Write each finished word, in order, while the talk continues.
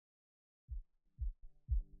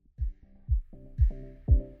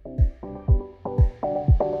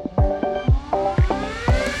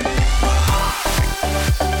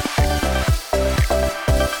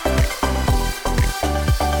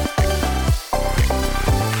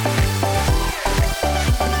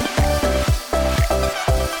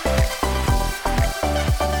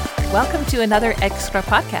Welcome to another Extra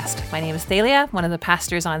podcast. My name is Thalia, one of the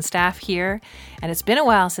pastors on staff here, and it's been a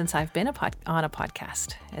while since I've been on a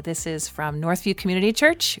podcast. This is from Northview Community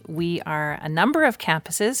Church. We are a number of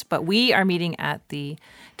campuses, but we are meeting at the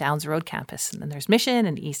Downs Road campus. And then there's Mission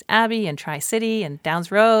and East Abbey and Tri-City and Downs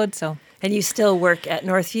Road. And you still work at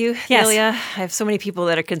Northview, yes. Thalia? I have so many people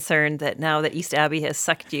that are concerned that now that East Abbey has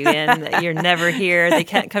sucked you in, that you're never here, they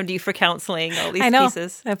can't come to you for counseling, all these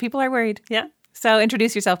pieces. People are worried. Yeah. So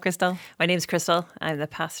introduce yourself, Crystal. My name's Crystal. I'm the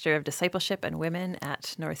pastor of discipleship and women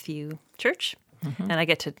at Northview Church, and I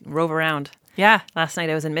get to rove around. Yeah. Last night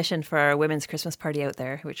I was in Mission for our women's Christmas party out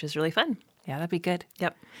there, which was really fun. Yeah, that'd be good.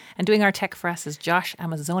 Yep. And doing our tech for us is Josh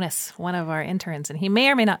Amazonas, one of our interns, and he may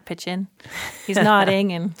or may not pitch in. He's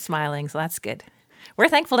nodding and smiling, so that's good. We're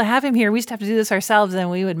thankful to have him here. We used to have to do this ourselves, and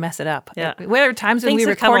we would mess it up. Yeah. There were times when we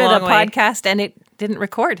recorded a podcast and it didn't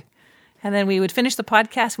record. And then we would finish the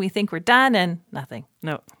podcast, we think we're done, and nothing.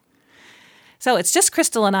 No. So it's just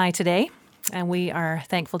Crystal and I today, and we are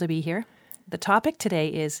thankful to be here. The topic today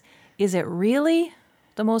is it really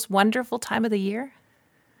the most wonderful time of the year?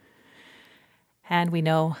 And we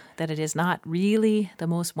know that it is not really the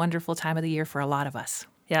most wonderful time of the year for a lot of us.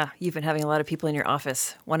 Yeah, you've been having a lot of people in your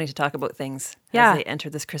office wanting to talk about things as they enter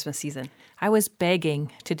this Christmas season. I was begging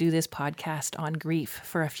to do this podcast on grief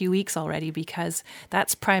for a few weeks already because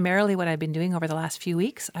that's primarily what I've been doing over the last few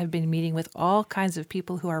weeks. I've been meeting with all kinds of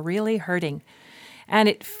people who are really hurting. And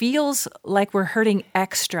it feels like we're hurting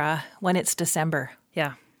extra when it's December.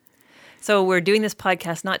 Yeah. So we're doing this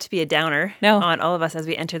podcast not to be a downer on all of us as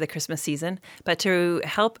we enter the Christmas season, but to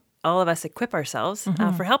help all of us equip ourselves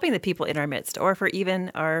for helping the people in our midst, or for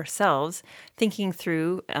even ourselves thinking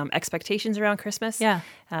through expectations around Christmas,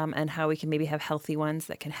 and how we can maybe have healthy ones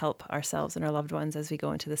that can help ourselves and our loved ones as we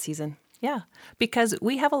go into the season. Yeah, because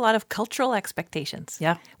we have a lot of cultural expectations.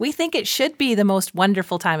 Yeah. We think it should be the most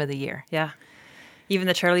wonderful time of the year. Yeah. Even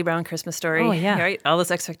the Charlie Brown Christmas story, right? All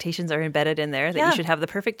those expectations are embedded in there, that you should have the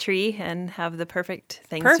perfect tree and have the perfect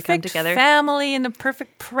things to come together. Perfect family and the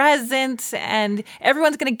perfect presents, and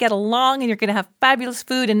everyone's going to get along, and you're going to have fabulous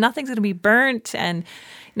food, and nothing's going to be burnt, and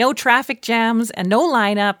no traffic jams, and no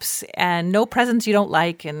lineups, and no presents you don't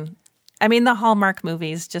like. And I mean, the Hallmark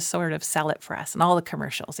movies just sort of sell it for us, and all the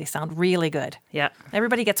commercials, they sound really good. Yeah.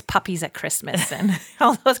 Everybody gets puppies at Christmas and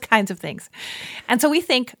all those kinds of things. And so we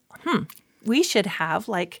think, we should have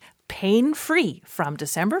like pain-free from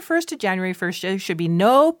December 1st to January 1st. There should be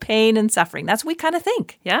no pain and suffering. That's what we kind of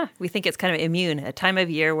think. Yeah, we think it's kind of immune, a time of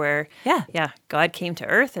year where, God came to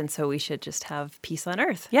earth, and so we should just have peace on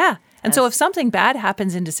earth. Yeah, and so if something bad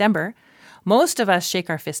happens in December, most of us shake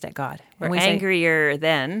our fist at God. We're angrier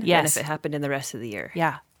then than if it happened in the rest of the year.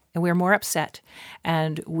 Yeah, and we're more upset,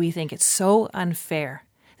 and we think it's so unfair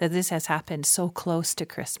that this has happened so close to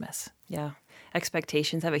Christmas. Yeah.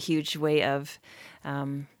 Expectations have a huge way of,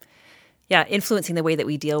 influencing the way that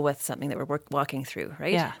we deal with something that we're walking through,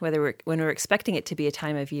 right? Yeah. When we're expecting it to be a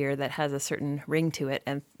time of year that has a certain ring to it,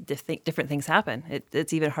 and different things happen,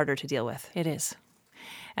 it's even harder to deal with. It is.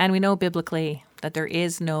 And we know biblically that there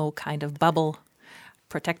is no kind of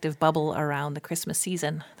protective bubble around the Christmas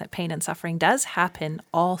season, that pain and suffering does happen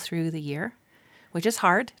all through the year, which is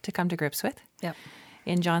hard to come to grips with. Yep.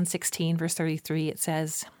 In John 16, verse 33, it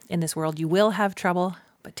says, "In this world you will have trouble,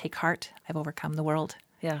 but take heart, I've overcome the world."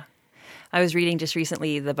 Yeah. I was reading just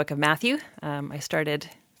recently the book of Matthew. I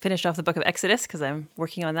finished off the book of Exodus because I'm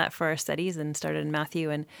working on that for our studies, and started in Matthew,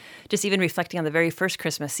 and just even reflecting on the very first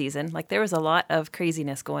Christmas season. Like, there was a lot of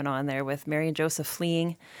craziness going on there with Mary and Joseph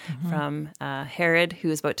fleeing from Herod, who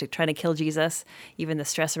was about to try to kill Jesus, even the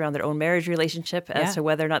stress around their own marriage relationship as to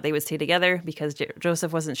whether or not they would stay together, because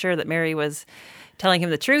Joseph wasn't sure that Mary was telling him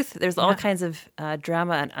the truth. There's all kinds of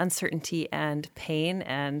drama and uncertainty and pain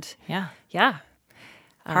and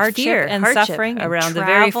hardship and suffering around and the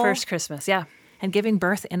very travel. first Christmas. Yeah. And giving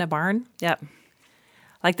birth in a barn. Yeah.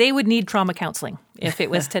 Like, they would need trauma counseling if it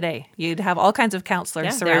was today. You'd have all kinds of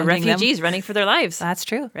counselors surrounding them. They're refugees running for their lives. That's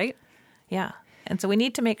true. Right? Yeah. And so we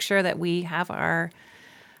need to make sure that we have our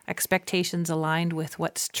expectations aligned with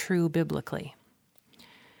what's true biblically.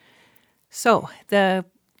 So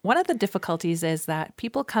one of the difficulties is that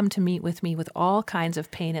people come to meet with me with all kinds of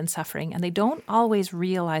pain and suffering, and they don't always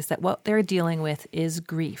realize that what they're dealing with is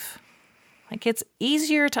grief. Like, it's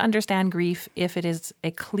easier to understand grief if it is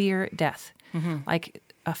a clear death. Like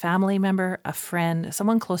a family member, a friend,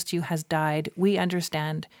 someone close to you has died. We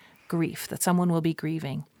understand grief, that someone will be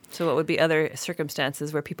grieving. So what would be other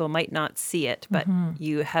circumstances where people might not see it, but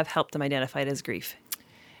you have helped them identify it as grief?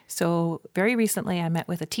 So very recently, I met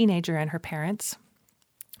with a teenager and her parents.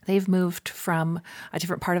 They've moved from a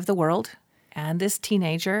different part of the world, and this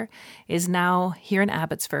teenager is now here in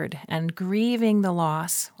Abbotsford and grieving the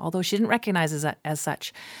loss, although she didn't recognize it as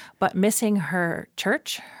such, but missing her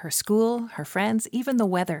church, her school, her friends, even the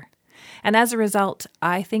weather. And as a result,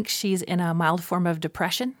 I think she's in a mild form of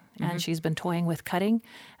depression, and she's been toying with cutting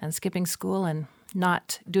and skipping school and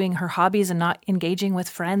not doing her hobbies and not engaging with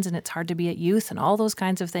friends, and it's hard to be at youth and all those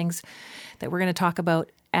kinds of things that we're going to talk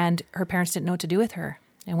about. And her parents didn't know what to do with her.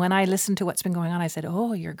 And when I listened to what's been going on, I said,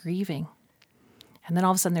 oh, you're grieving. And then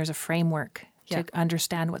all of a sudden there's a framework to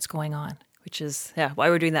understand what's going on. Which is, why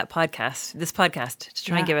we're doing this podcast, to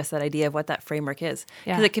try and give us that idea of what that framework is.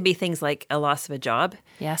 Because it could be things like a loss of a job.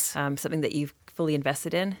 Yes. Something that you've fully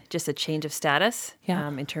invested in, just a change of status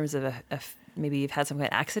in terms of maybe you've had some kind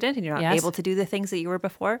of accident and you're not able to do the things that you were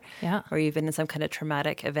before. Yeah. Or you've been in some kind of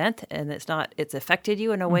traumatic event and it's affected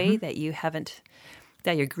you in a way that you haven't,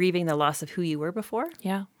 that you're grieving the loss of who you were before.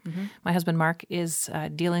 Yeah. My husband, Mark, is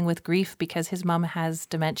dealing with grief because his mom has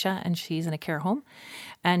dementia and she's in a care home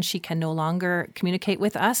and she can no longer communicate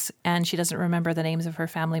with us and she doesn't remember the names of her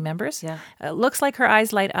family members. Yeah. It looks like her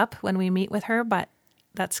eyes light up when we meet with her, but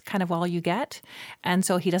that's kind of all you get. And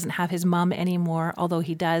so he doesn't have his mom anymore, although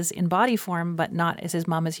he does in body form, but not as his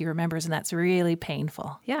mom as he remembers. And that's really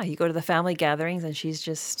painful. Yeah, you go to the family gatherings and she's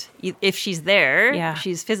just, if she's there,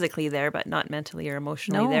 she's physically there, but not mentally or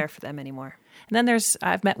emotionally there for them anymore. And then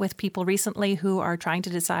I've met with people recently who are trying to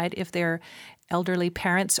decide if their elderly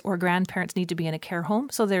parents or grandparents need to be in a care home.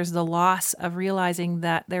 So there's the loss of realizing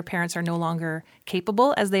that their parents are no longer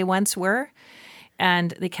capable as they once were.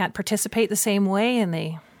 And they can't participate the same way and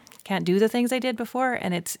they can't do the things they did before.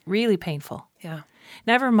 And it's really painful. Yeah.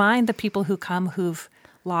 Never mind the people who come who've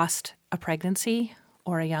lost a pregnancy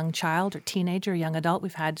or a young child or teenager, young adult.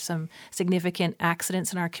 We've had some significant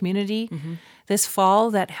accidents in our community this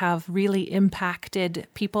fall that have really impacted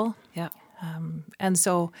people. Yeah. And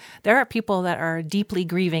so there are people that are deeply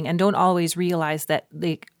grieving and don't always realize that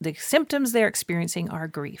the symptoms they're experiencing are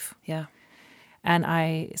grief. Yeah. And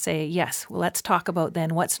I say, yes, well, let's talk about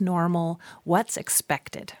then what's normal, what's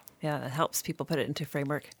expected. Yeah, that helps people put it into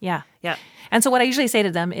framework. Yeah. Yeah. And so what I usually say to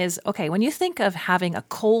them is, okay, when you think of having a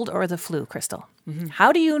cold or the flu, Crystal,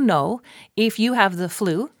 how do you know if you have the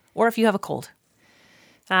flu or if you have a cold?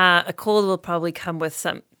 A cold will probably come with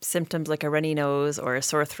some symptoms like a runny nose or a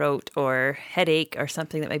sore throat or headache or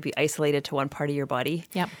something that might be isolated to one part of your body.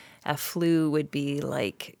 Yep. A flu would be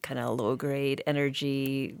like kind of low grade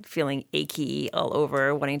energy, feeling achy all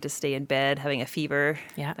over, wanting to stay in bed, having a fever,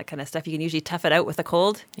 that kind of stuff. You can usually tough it out with a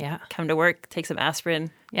cold. Yeah. Come to work, take some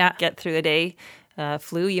aspirin, get through the day.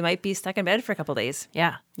 Flu, you might be stuck in bed for a couple of days.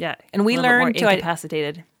 Yeah. Yeah. And we learn to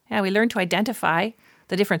incapacitated. We learn to identify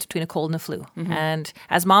the difference between a cold and a flu. And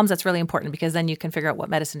as moms, that's really important because then you can figure out what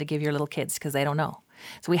medicine to give your little kids because they don't know.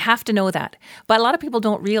 So we have to know that. But a lot of people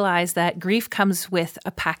don't realize that grief comes with a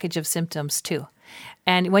package of symptoms too.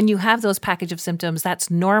 And when you have those package of symptoms, that's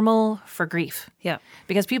normal for grief. Yeah.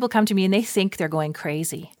 Because people come to me and they think they're going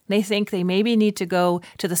crazy. They think they maybe need to go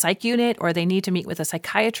to the psych unit or they need to meet with a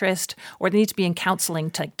psychiatrist or they need to be in counseling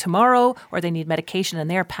tomorrow or they need medication and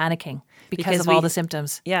they're panicking because of all the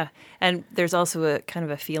symptoms. Yeah. And there's also a kind of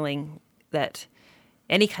a feeling that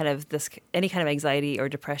any kind of anxiety or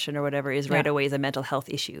depression or whatever is right away is a mental health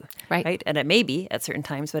issue. Right. And it may be at certain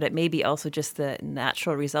times, but it may be also just the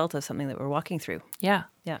natural result of something that we're walking through. Yeah.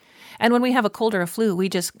 Yeah. And when we have a cold or a flu, we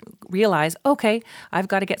just realize, okay, I've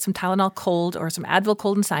got to get some Tylenol cold or some Advil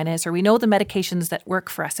cold and sinus, or we know the medications that work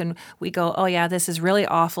for us. And we go, oh yeah, this is really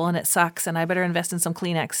awful and it sucks and I better invest in some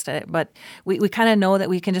Kleenex. But we kind of know that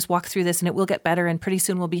we can just walk through this and it will get better and pretty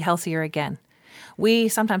soon we'll be healthier again. We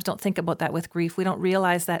sometimes don't think about that with grief. We don't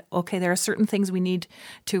realize that, okay, there are certain things we need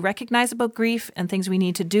to recognize about grief and things we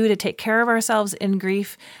need to do to take care of ourselves in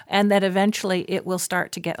grief, and that eventually it will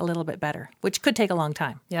start to get a little bit better, which could take a long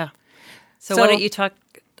time. Yeah. So why don't you talk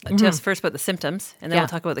to us first about the symptoms, and then we'll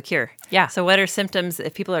talk about the cure. Yeah. So what are symptoms,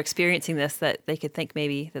 if people are experiencing this, that they could think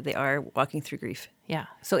maybe that they are walking through grief? Yeah.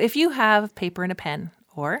 So if you have paper and a pen,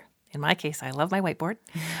 or in my case, I love my whiteboard.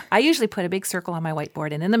 I usually put a big circle on my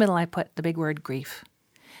whiteboard, and in the middle, I put the big word grief.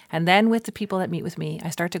 And then with the people that meet with me, I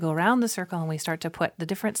start to go around the circle, and we start to put the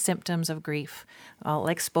different symptoms of grief,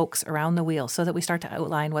 like spokes around the wheel, so that we start to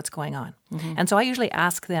outline what's going on. And so I usually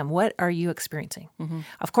ask them, what are you experiencing?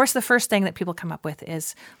 Of course, the first thing that people come up with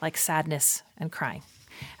is like sadness and crying.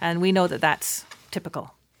 And we know that that's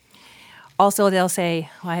typical. Also, they'll say,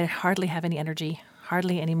 well, I hardly have any energy,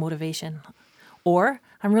 hardly any motivation. Or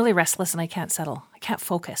I'm really restless and I can't settle. I can't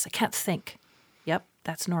focus. I can't think. Yep,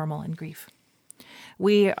 that's normal in grief.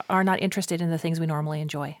 We are not interested in the things we normally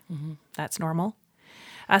enjoy. Mm-hmm. That's normal.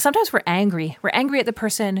 Sometimes we're angry. We're angry at the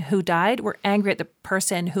person who died. We're angry at the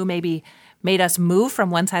person who maybe made us move from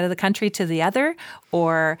one side of the country to the other.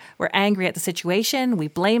 Or we're angry at the situation. We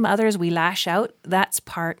blame others. We lash out. That's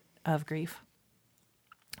part of grief.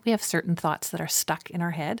 We have certain thoughts that are stuck in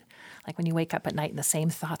our head. Like when you wake up at night and the same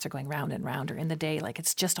thoughts are going round and round, or in the day, like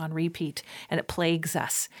it's just on repeat and it plagues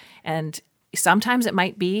us. And sometimes it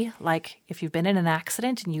might be like if you've been in an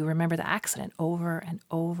accident and you remember the accident over and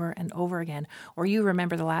over and over again, or you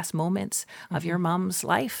remember the last moments of your mom's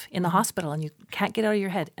life in the hospital and you can't get out of your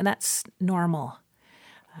head. And that's normal.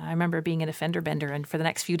 I remember being in a fender bender and for the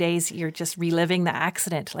next few days, you're just reliving the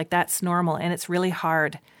accident. Like that's normal and it's really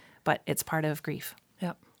hard, but it's part of grief.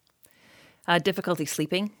 Yep. Difficulty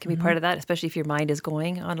sleeping can be part of that, especially if your mind is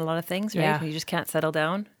going on a lot of things, right? Yeah. You just can't settle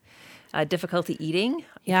down. Difficulty eating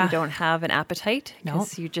Yeah. if you don't have an appetite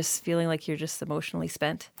because Nope. you're just feeling like you're just emotionally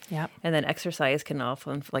spent. Yep. And then exercise can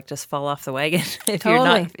often like just fall off the wagon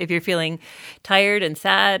Totally. if you're feeling tired and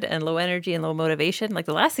sad and low energy and low motivation. Like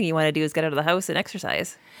the last thing you want to do is get out of the house and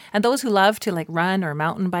exercise. And those who love to like run or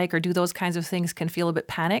mountain bike or do those kinds of things can feel a bit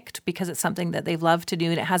panicked because it's something that they've loved to do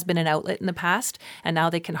and it has been an outlet in the past. And now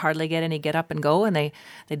they can hardly get any get up and go and they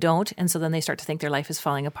don't. And so then they start to think their life is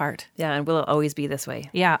falling apart. Yeah, and will it always be this way?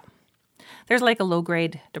 Yeah. There's like a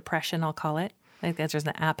low-grade depression, I'll call it. Like there's an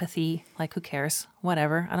apathy, like who cares?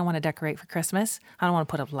 Whatever. I don't want to decorate for Christmas. I don't want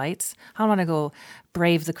to put up lights. I don't want to go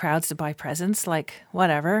brave the crowds to buy presents. Like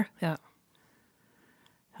whatever. Yeah.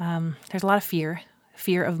 There's a lot of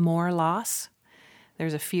fear of more loss.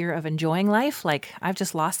 There's a fear of enjoying life. Like I've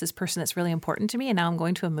just lost this person that's really important to me and now I'm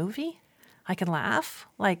going to a movie. I can laugh.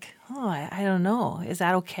 Like, oh, I don't know. Is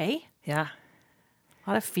that okay? Yeah. A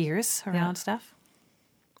lot of fears around stuff.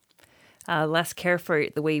 Less care for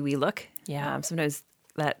the way we look. Yeah. Sometimes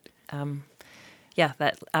that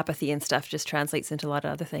that apathy and stuff just translates into a lot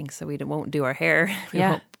of other things. So we won't do our hair. We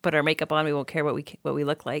Yeah. won't put our makeup on. We won't care what we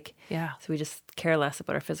look like. Yeah. So we just care less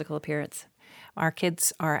about our physical appearance. Our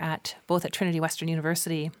kids are both at Trinity Western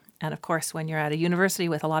University. And of course, when you're at a university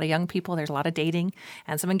with a lot of young people, there's a lot of dating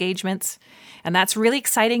and some engagements. And that's really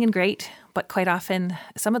exciting and great. But quite often,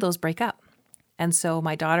 some of those break up. And so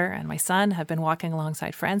my daughter and my son have been walking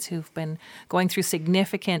alongside friends who've been going through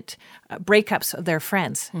significant breakups of their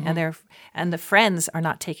friends. Mm-hmm. And the friends are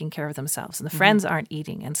not taking care of themselves. And the friends aren't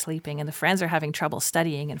eating and sleeping. And the friends are having trouble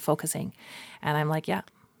studying and focusing. And I'm like, yeah,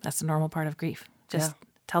 that's a normal part of grief. Just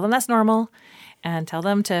tell them that's normal and tell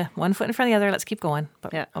them to one foot in front of the other. Let's keep going.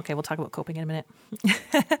 But okay, we'll talk about coping in a minute.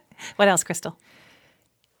 What else, Crystal?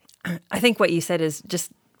 I think what you said is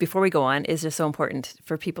just before we go on is just so important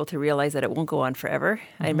for people to realize that it won't go on forever.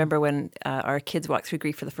 Mm-hmm. I remember when our kids walked through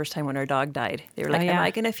grief for the first time when our dog died. They were like, am I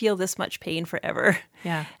going to feel this much pain forever?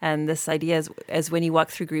 Yeah. And this idea is when you walk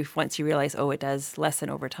through grief, once you realize, it does lessen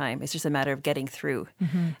over time. It's just a matter of getting through.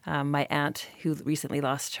 Mm-hmm. My aunt, who recently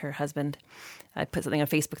lost her husband, I put something on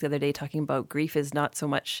Facebook the other day talking about grief is not so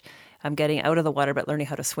much getting out of the water, but learning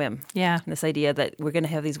how to swim. Yeah. And this idea that we're going to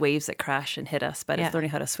have these waves that crash and hit us, but it's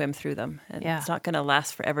learning how to swim through them. And it's not going to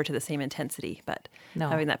last forever to the same intensity, but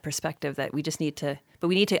having that perspective that we just need to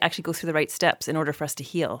actually go through the right steps in order for us to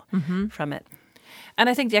heal from it. And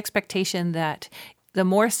I think the expectation that the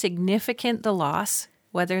more significant the loss,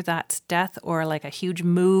 whether that's death or like a huge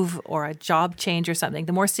move or a job change or something,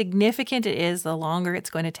 the more significant it is, the longer it's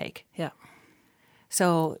going to take. Yeah.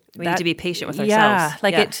 So we need to be patient with ourselves.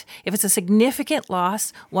 Yeah, if it's a significant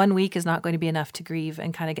loss, 1 week is not going to be enough to grieve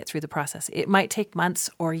and kind of get through the process. It might take months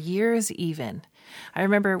or years even. I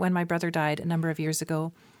remember when my brother died a number of years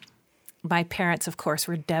ago, my parents, of course,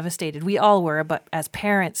 were devastated. We all were, but as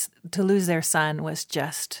parents, to lose their son was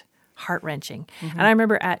just heart-wrenching. Mm-hmm. And I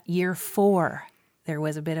remember at year 4, there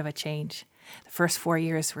was a bit of a change. The first 4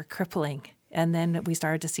 years were crippling. And then we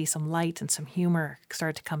started to see some light and some humor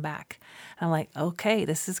started to come back. And I'm like, okay,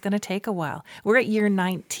 this is going to take a while. We're at year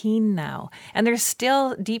 19 now. And there's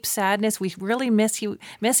still deep sadness. We really miss him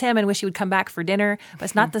and wish he would come back for dinner. But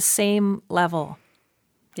it's not the same level.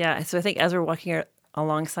 Yeah. So I think as we're walking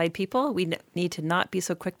alongside people, we need to not be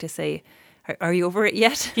so quick to say, are you over it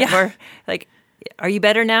yet? Yeah. Or like, are you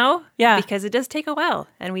better now? Yeah. Because it does take a while.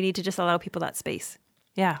 And we need to just allow people that space.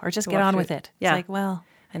 Yeah. Or just get on with it. Yeah. It's like, well...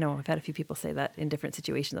 I know I've had a few people say that in different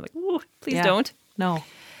situations. I'm like, ooh, please don't. No.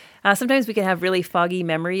 Sometimes we can have really foggy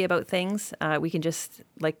memory about things. We can just,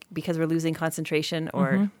 because we're losing concentration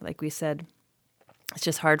or like we said, it's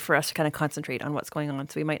just hard for us to kind of concentrate on what's going on.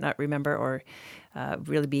 So we might not remember or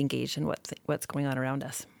really be engaged in what's going on around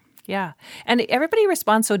us. Yeah. And everybody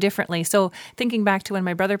responds so differently. So thinking back to when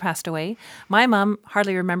my brother passed away, my mom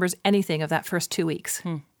hardly remembers anything of that first 2 weeks.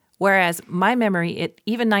 Whereas my memory,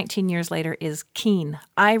 even 19 years later, is keen.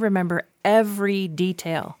 I remember every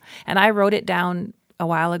detail. And I wrote it down a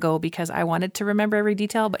while ago because I wanted to remember every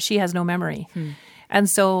detail, but she has no memory. And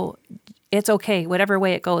so it's okay. Whatever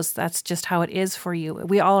way it goes, that's just how it is for you.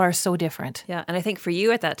 We all are so different. Yeah. And I think for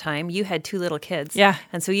you at that time, you had 2 little kids. Yeah.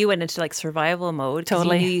 And so you went into like survival mode. 'Cause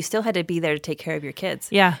Totally. You knew you still had to be there to take care of your kids.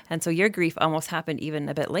 Yeah. And so your grief almost happened even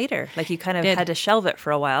a bit later. Like you kind of Did. had to shelve it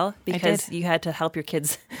for a while because did. you had to help your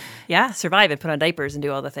kids Yeah. survive and put on diapers and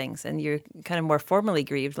do all the things. And you're kind of more formally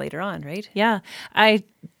grieved later on, right? Yeah. I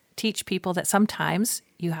teach people that sometimes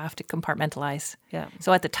you have to compartmentalize. Yeah.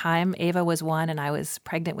 So at the time, Ava was 1 and I was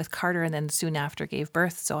pregnant with Carter and then soon after gave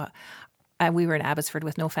birth. So we were in Abbotsford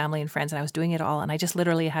with no family and friends and I was doing it all. And I just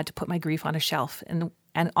literally had to put my grief on a shelf and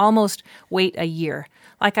almost wait a year.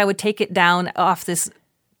 Like I would take it down off this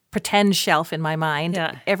pretend shelf in my mind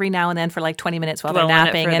every now and then for like 20 minutes while Dwell they're on it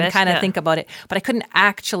napping for a and bit, kind of think about it. But I couldn't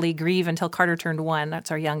actually grieve until Carter turned 1.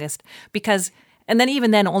 That's our youngest. And then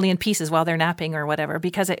even then only in pieces while they're napping or whatever,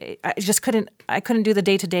 because I just couldn't do the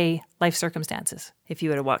day-to-day life circumstances. If you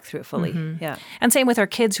would have walked through it fully. Yeah. And same with our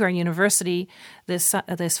kids who are in university this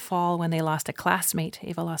fall when they lost a classmate.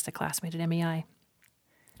 Ava lost a classmate at MEI.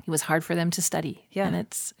 It was hard for them to study. Yeah. And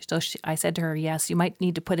I said to her, yes, you might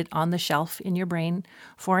need to put it on the shelf in your brain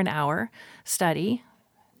for an hour, study,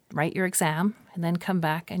 write your exam, and then come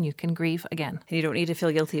back and you can grieve again. And you don't need to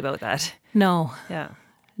feel guilty about that. No. Yeah.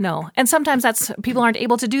 No. And sometimes people aren't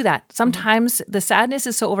able to do that. Sometimes the sadness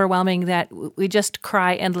is so overwhelming that we just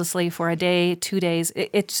cry endlessly for a day, 2 days.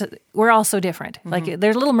 We're all so different. Like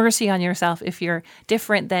there's a little mercy on yourself if you're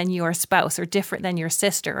different than your spouse or different than your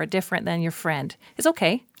sister or different than your friend. It's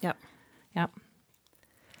okay. Yep. Yep.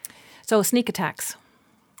 So sneak attacks.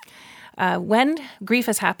 When grief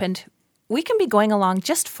has happened, we can be going along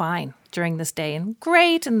just fine during this day and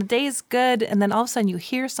great, and the day's good, and then all of a sudden you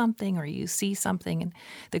hear something or you see something and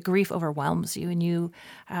the grief overwhelms you and you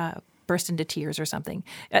burst into tears or something.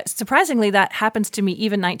 Surprisingly, that happens to me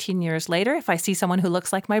even 19 years later. If I see someone who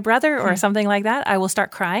looks like my brother or something like that, I will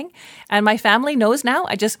start crying. And my family knows now.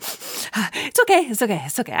 It's okay.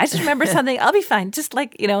 I just remember something. I'll be fine. Just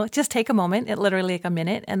just take a moment, literally like a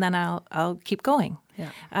minute, and then I'll keep going.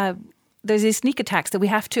 Yeah. There's these sneak attacks that we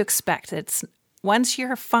have to expect. It's once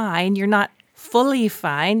you're fine, you're not fully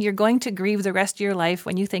fine. You're going to grieve the rest of your life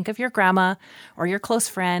when you think of your grandma or your close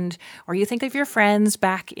friend, or you think of your friends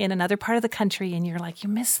back in another part of the country and you're like, you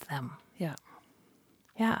miss them. Yeah.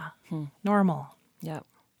 Yeah. Normal. Yeah.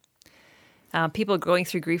 People going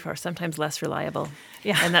through grief are sometimes less reliable.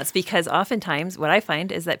 Yeah. And that's because oftentimes what I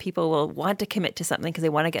find is that people will want to commit to something because they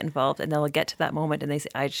want to get involved, and they'll get to that moment and they say,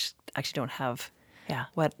 I just actually don't have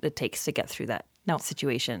what it takes to get through that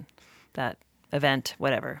situation, that event,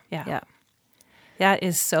 whatever. Yeah. That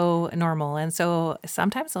is so normal. And so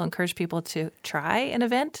sometimes I'll encourage people to try an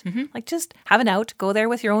event, like just have an out, go there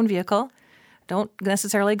with your own vehicle. Don't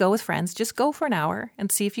necessarily go with friends. Just go for an hour and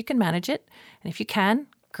see if you can manage it. And if you can,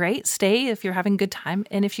 great, stay if you're having a good time.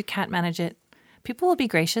 And if you can't manage it, people will be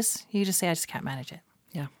gracious. You just say, I just can't manage it.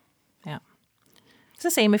 Yeah. Yeah. It's the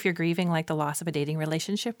same if you're grieving like the loss of a dating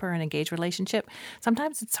relationship or an engaged relationship.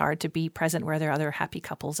 Sometimes it's hard to be present where there are other happy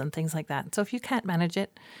couples and things like that. So if you can't manage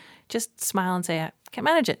it, just smile and say, I can't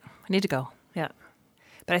manage it. I need to go. Yeah.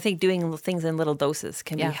 But I think doing things in little doses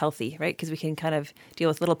can be healthy, right? Because we can kind of deal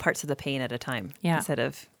with little parts of the pain at a time instead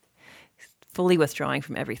of fully withdrawing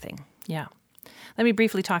from everything. Yeah. Let me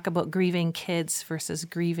briefly talk about grieving kids versus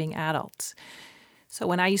grieving adults. So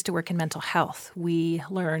when I used to work in mental health, we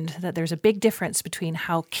learned that there's a big difference between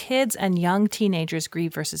how kids and young teenagers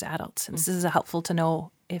grieve versus adults. And this is helpful to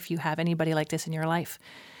know if you have anybody like this in your life.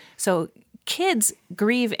 So kids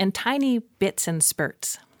grieve in tiny bits and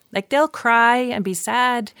spurts. Like they'll cry and be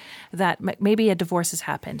sad that maybe a divorce has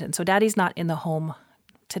happened. And so daddy's not in the home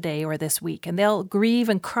today or this week. And they'll grieve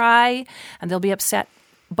and cry and they'll be upset,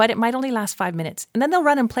 but it might only last 5 minutes. And then they'll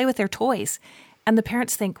run and play with their toys. And the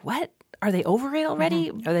parents think, what? Are they over it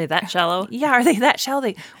already? Are they that shallow? Yeah, are they that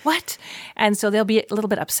shallow? What? And so they'll be a little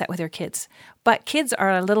bit upset with their kids. But kids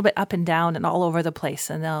are a little bit up and down and all over the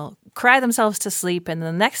place. And they'll cry themselves to sleep. And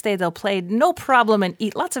the next day they'll play no problem and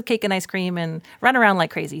eat lots of cake and ice cream and run around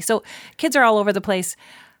like crazy. So kids are all over the place.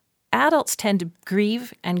 Adults tend to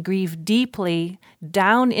grieve and grieve deeply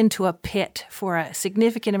down into a pit for a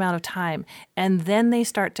significant amount of time. And then they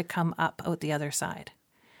start to come up out the other side.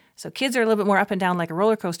 So kids are a little bit more up and down like a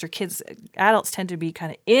roller coaster. Adults tend to be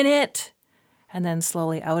kind of in it, and then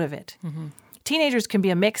slowly out of it. Teenagers can be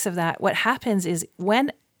a mix of that. What happens is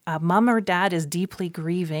when a mom or dad is deeply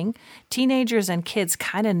grieving, teenagers and kids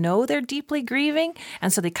kind of know they're deeply grieving,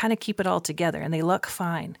 and so they kind of keep it all together and they look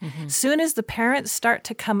fine. Soon as the parents start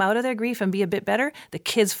to come out of their grief and be a bit better, the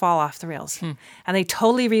kids fall off the rails and they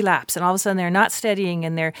totally relapse, and all of a sudden they're not studying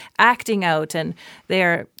and they're acting out and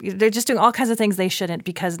they're just doing all kinds of things they shouldn't,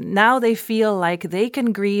 because now they feel like they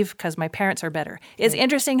can grieve because my parents are better. It's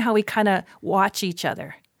interesting how we kind of watch each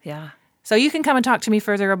other. Yeah. So you can come and talk to me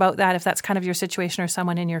further about that if that's kind of your situation or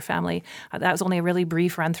someone in your family. That was only a really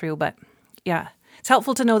brief run through, but yeah, it's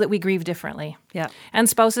helpful to know that we grieve differently. Yeah. And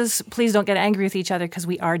spouses, please don't get angry with each other, because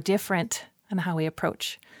we are different in how we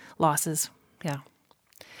approach losses. Yeah.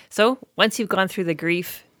 So once you've gone through the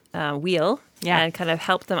grief wheel and kind of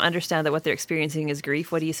helped them understand that what they're experiencing is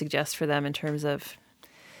grief, what do you suggest for them in terms of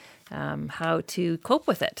how to cope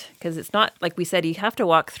with it? Because it's not, like we said, you have to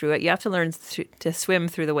walk through it. You have to learn to swim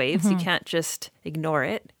through the waves. You can't just ignore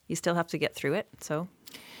it. You still have to get through it. So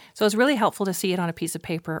it's really helpful to see it on a piece of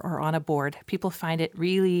paper or on a board. People find it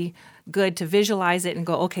really good to visualize it and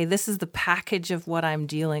go, okay, this is the package of what I'm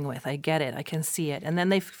dealing with. I get it. I can see it. And then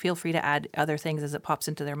they feel free to add other things as it pops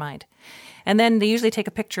into their mind. And then they usually take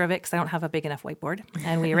a picture of it, because I don't have a big enough whiteboard,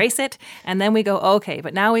 and we erase it. And then we go, okay,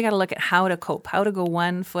 but now we got to look at how to cope, how to go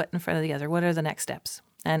one foot in front of the other. What are the next steps?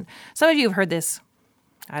 And some of you have heard this.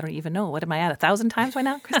 I don't even know. What am I at? 1,000 times by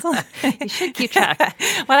now, Crystal? you should keep track.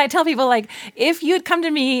 When I tell people, like, if you'd come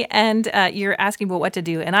to me and you're asking about what to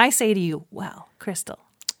do, and I say to you, well, Crystal,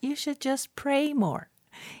 you should just pray more.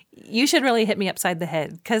 You should really hit me upside the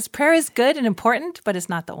head, because prayer is good and important, but it's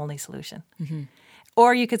not the only solution.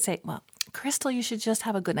 Or you could say, well, Crystal, you should just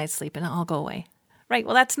have a good night's sleep and it'll go away. Right?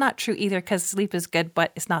 Well, that's not true either, because sleep is good,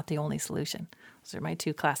 but it's not the only solution. Those are my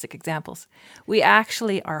two classic examples. We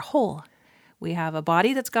actually are whole. We have a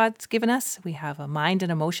body that's God's given us. We have a mind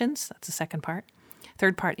and emotions. That's the second part.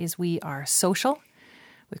 Third part is we are social.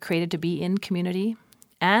 We're created to be in community.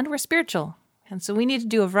 And we're spiritual. And so we need to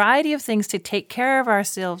do a variety of things to take care of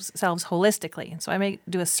ourselves holistically. And so I may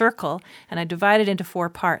do a circle, and I divide it into 4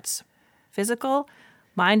 parts: physical,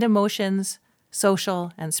 mind, emotions,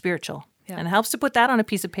 social, and spiritual. Yeah. And it helps to put that on a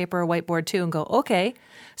piece of paper or whiteboard too and go, okay,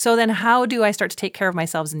 so then how do I start to take care of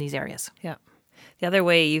myself in these areas? Yeah. The other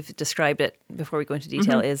way you've described it, before we go into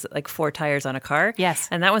detail, is like 4 tires on a car. Yes.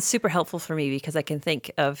 And that one's super helpful for me, because I can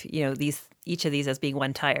think of, each of these as being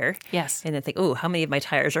one tire. Yes. And then think, how many of my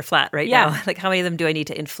tires are flat right now? Like, how many of them do I need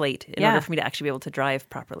to inflate in order for me to actually be able to drive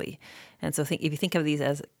properly? And so if you think of these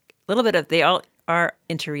as a little bit of, they all are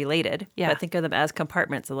interrelated, but think of them as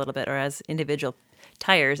compartments a little bit, or as individual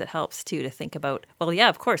tires. It helps too to think about, well, yeah,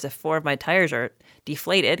 of course, if 4 of my tires are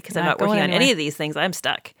deflated because I'm not working on any of these things, I'm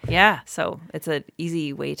stuck. Yeah. So it's an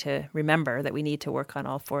easy way to remember that we need to work on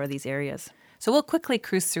all 4 of these areas. So we'll quickly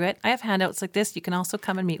cruise through it. I have handouts like this. You can also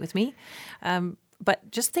come and meet with me.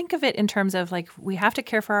 But just think of it in terms of, like, we have to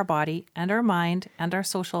care for our body and our mind and our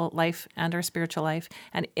social life and our spiritual life.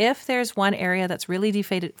 And if there's one area that's really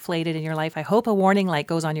deflated in your life, I hope a warning light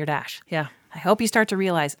goes on your dash. Yeah. I hope you start to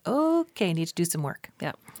realize, okay, I need to do some work.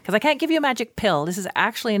 Yeah. Because I can't give you a magic pill. This is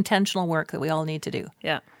actually intentional work that we all need to do.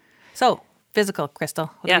 Yeah. So, physical,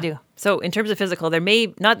 Crystal, what do you do? So in terms of physical, there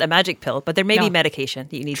may, not a magic pill, but there may be medication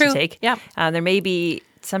that you need to take. Yeah. There may be,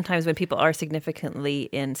 sometimes when people are significantly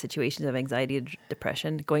in situations of anxiety or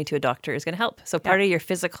depression, going to a doctor is going to help. So part of your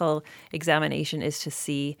physical examination is to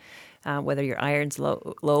see whether your iron's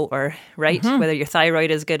low or right, whether your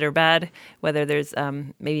thyroid is good or bad, whether there's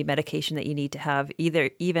maybe medication that you need to have,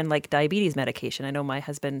 even like diabetes medication. I know my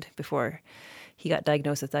husband, before he got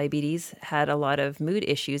diagnosed with diabetes, had a lot of mood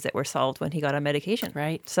issues that were solved when he got on medication.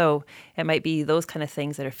 Right. So it might be those kind of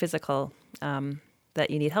things that are physical that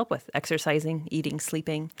you need help with. Exercising, eating,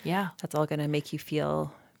 sleeping. Yeah. That's all going to make you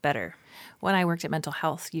feel better. When I worked at Mental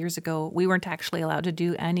Health years ago, we weren't actually allowed to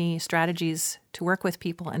do any strategies to work with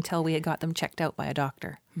people until we had got them checked out by a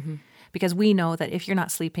doctor. Because we know that if you're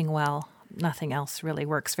not sleeping well, nothing else really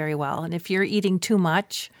works very well. And if you're eating too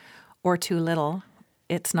much or too little,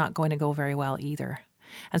 it's not going to go very well either.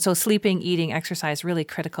 And so sleeping, eating, exercise, really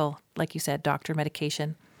critical. Like you said, doctor,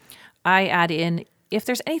 medication. I add in, if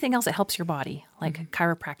there's anything else that helps your body, like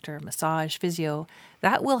chiropractor, massage, physio,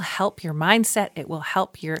 that will help your mindset. It will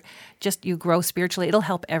help you grow spiritually. It'll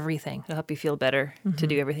help everything. It'll help you feel better to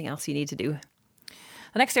do everything else you need to do.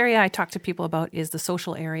 The next area I talk to people about is the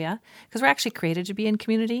social area, because we're actually created to be in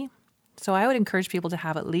community. So I would encourage people to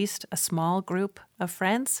have at least a small group of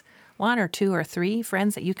friends, 1 or 2 or 3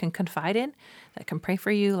 friends that you can confide in, that can pray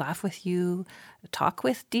for you, laugh with you, talk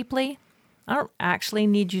with deeply. I don't actually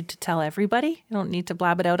need you to tell everybody. I don't need to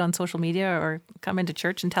blab it out on social media or come into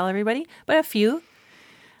church and tell everybody, but a few.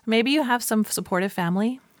 Maybe you have some supportive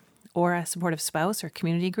family or a supportive spouse or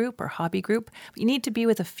community group or hobby group. But you need to be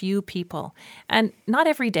with a few people. And not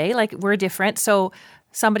every day, like we're different. So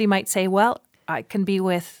somebody might say, well, I can be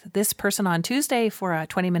with this person on Tuesday for a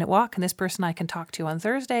 20-minute walk, and this person I can talk to on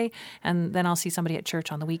Thursday, and then I'll see somebody at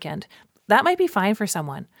church on the weekend. That might be fine for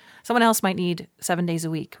someone. Someone else might need 7 days a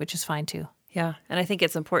week, which is fine too. Yeah. And I think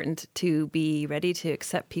it's important to be ready to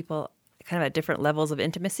accept people kind of at different levels of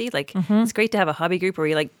intimacy. Like it's great to have a hobby group where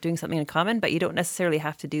you like doing something in common, but you don't necessarily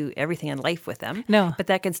have to do everything in life with them. No. But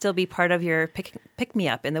that can still be part of your pick me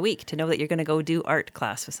up in the week, to know that you're going to go do art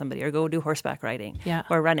class with somebody or go do horseback riding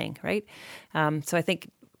or running, right? So I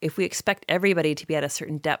think if we expect everybody to be at a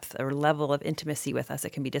certain depth or level of intimacy with us,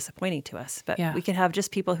 it can be disappointing to us. But we can have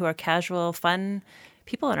just people who are casual, fun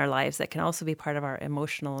people in our lives that can also be part of our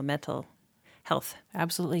emotional and mental health.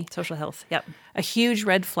 Absolutely. Social health. Yep. A huge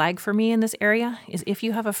red flag for me in this area is if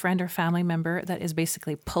you have a friend or family member that is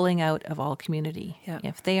basically pulling out of all community. Yeah.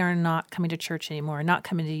 If they are not coming to church anymore, not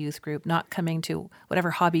coming to youth group, not coming to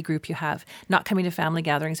whatever hobby group you have, not coming to family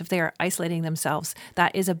gatherings, if they are isolating themselves,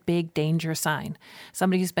 that is a big danger sign.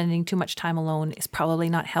 Somebody who's spending too much time alone is probably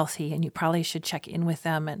not healthy, and you probably should check in with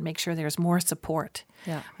them and make sure there's more support.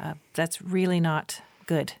 Yeah. That's really not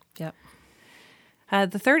good. Yep.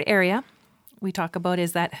 The third area we talk about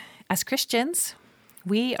is that as Christians,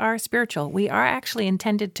 we are spiritual. We are actually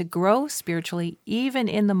intended to grow spiritually, even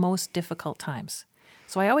in the most difficult times.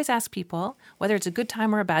 So I always ask people, whether it's a good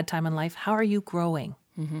time or a bad time in life, how are you growing?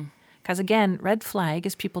 Because again, red flag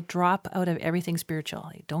is people drop out of everything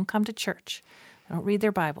spiritual. They don't come to church. They don't read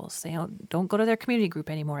their Bibles. They don't go to their community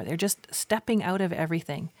group anymore. They're just stepping out of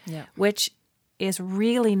everything, which is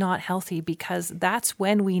really not healthy, because that's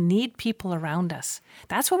when we need people around us.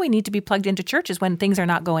 That's when we need to be plugged into church, is when things are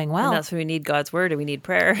not going well. And that's when we need God's word and we need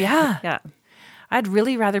prayer. Yeah. Yeah. I'd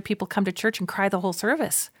really rather people come to church and cry the whole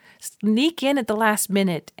service. Sneak in at the last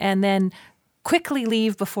minute and then quickly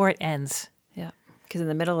leave before it ends. Yeah. Because in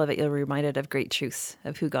the middle of it, you're reminded of great truths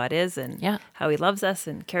of who God is and how he loves us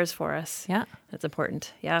and cares for us. Yeah. That's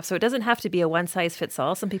important. Yeah. So it doesn't have to be a one size fits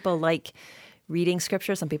all. Some people like reading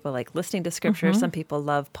scripture. Some people like listening to scripture. Some people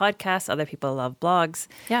love podcasts. Other people love blogs.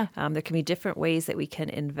 Yeah. There can be different ways that we can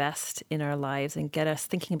invest in our lives and get us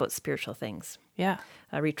thinking about spiritual things. Yeah.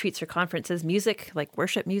 Retreats or conferences, music, like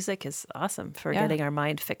worship music, is awesome for getting our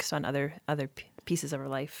mind fixed on other pieces of our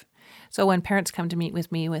life. So when parents come to meet with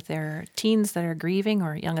me with their teens that are grieving,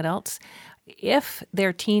 or young adults, if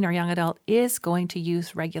their teen or young adult is going to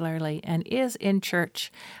youth regularly and is in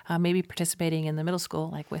church, maybe participating in the middle school,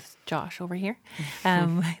 like with Josh over here,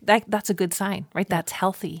 that's a good sign, right? Yeah. That's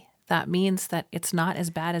healthy. That means that it's not as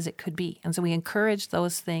bad as it could be. And so we encourage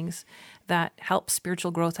those things that help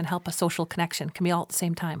spiritual growth and help a social connection. Can be all at the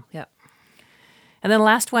same time. Yeah. And then the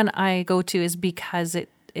last one I go to is because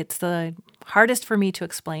it's the hardest for me to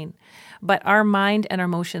explain. But our mind and our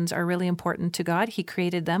emotions are really important to God. He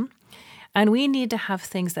created them. And we need to have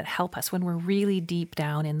things that help us when we're really deep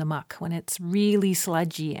down in the muck, when it's really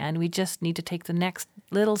sludgy, and we just need to take the next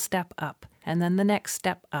little step up and then the next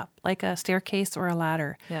step up, like a staircase or a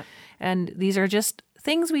ladder. Yeah. And these are just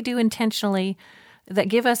things we do intentionally that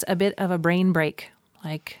give us a bit of a brain break.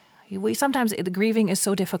 Like sometimes the grieving is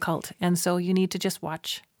so difficult, and so you need to just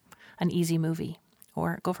watch an easy movie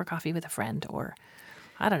or go for coffee with a friend, or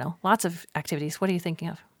I don't know, lots of activities. What are you thinking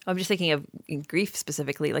of? I'm just thinking of in grief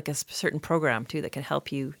specifically, like a certain program too that can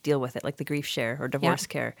help you deal with it, like the grief share or divorce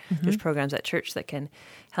care. There's programs at church that can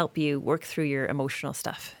help you work through your emotional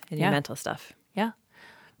stuff and your mental stuff. Yeah.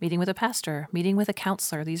 Meeting with a pastor, meeting with a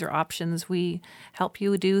counselor. These are options we help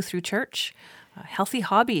you do through church. Healthy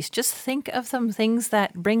hobbies. Just think of some things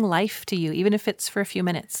that bring life to you, even if it's for a few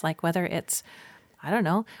minutes, like whether it's, I don't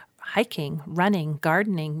know, hiking, running,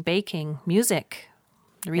 gardening, baking, music,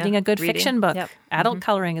 reading a good fiction book. Yep. Adult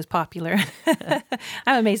coloring is popular.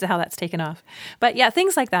 I'm amazed at how that's taken off. But yeah,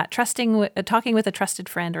 things like that, talking with a trusted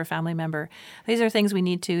friend or family member. These are things we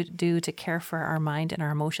need to do to care for our mind and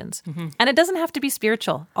our emotions. And it doesn't have to be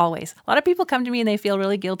spiritual always. A lot of people come to me and they feel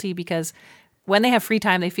really guilty because when they have free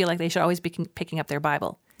time, they feel like they should always be picking up their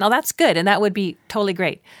Bible. Now, that's good, and that would be totally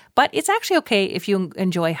great. But it's actually okay if you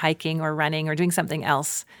enjoy hiking or running or doing something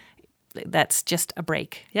else. That's just a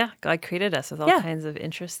break. Yeah, God created us with all kinds of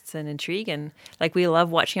interests and intrigue. And like we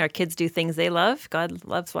love watching our kids do things they love, God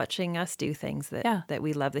loves watching us do things that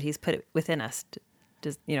we love, that he's put within us,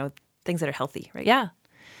 things that are healthy, right? Yeah.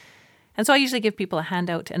 And so I usually give people a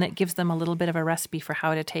handout, and it gives them a little bit of a recipe for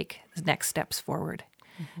how to take the next steps forward.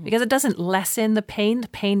 because it doesn't lessen the pain. The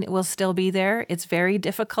pain will still be there. It's very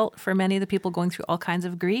difficult for many of the people going through all kinds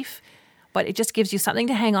of grief, but it just gives you something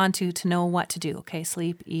to hang on to know what to do. Okay,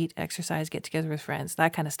 sleep, eat, exercise, get together with friends,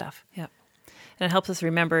 that kind of stuff. Yeah. And it helps us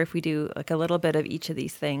remember if we do like a little bit of each of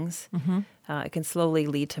these things, it can slowly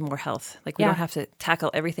lead to more health. Like we don't have to tackle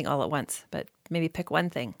everything all at once, but maybe pick one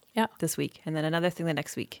thing this week and then another thing the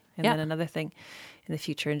next week and then another thing in the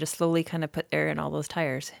future, and just slowly kind of put air in all those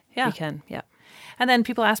tires. Yeah. If we can. Yeah. And then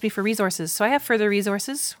people ask me for resources. So I have further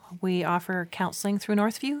resources. We offer counseling through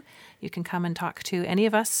Northview. You can come and talk to any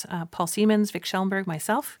of us, Paul Siemens, Vic Schellenberg,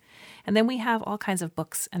 myself. And then we have all kinds of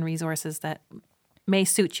books and resources that may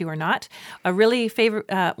suit you or not. A really favorite,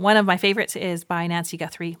 one of my favorites is by Nancy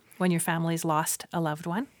Guthrie, When Your Family's Lost a Loved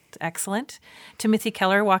One. It's excellent. Timothy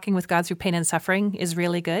Keller, Walking with God Through Pain and Suffering, is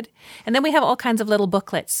really good. And then we have all kinds of little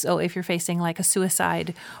booklets. So if you're facing like a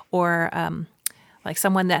suicide or like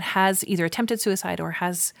someone that has either attempted suicide or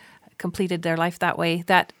has completed their life that way,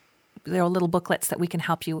 that there are little booklets that we can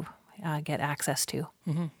help you get access to.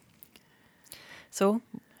 Mm-hmm. So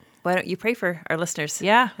why don't you pray for our listeners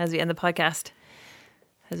as we end the podcast,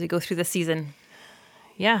 as we go through the season?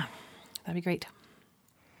 Yeah, that'd be great.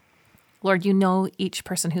 Lord, you know each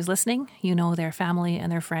person who's listening. You know their family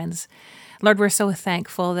and their friends. Lord, we're so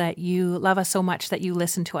thankful that you love us so much that you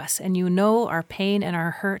listen to us and you know our pain and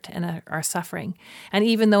our hurt and our suffering. And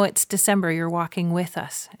even though it's December, you're walking with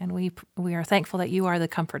us. And we are thankful that you are the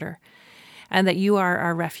comforter and that you are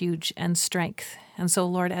our refuge and strength. And so,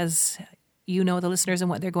 Lord, as you know the listeners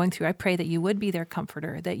and what they're going through, I pray that you would be their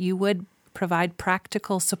comforter, that you would provide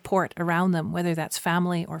practical support around them, whether that's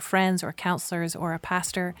family or friends or counselors or a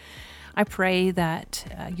pastor. I pray that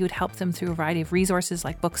you would help them through a variety of resources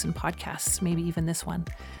like books and podcasts, maybe even this one.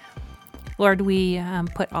 Lord, we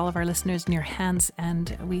put all of our listeners in your hands,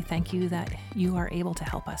 and we thank you that you are able to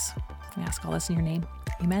help us. We ask all this in your name.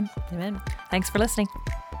 Amen. Amen. Thanks for listening.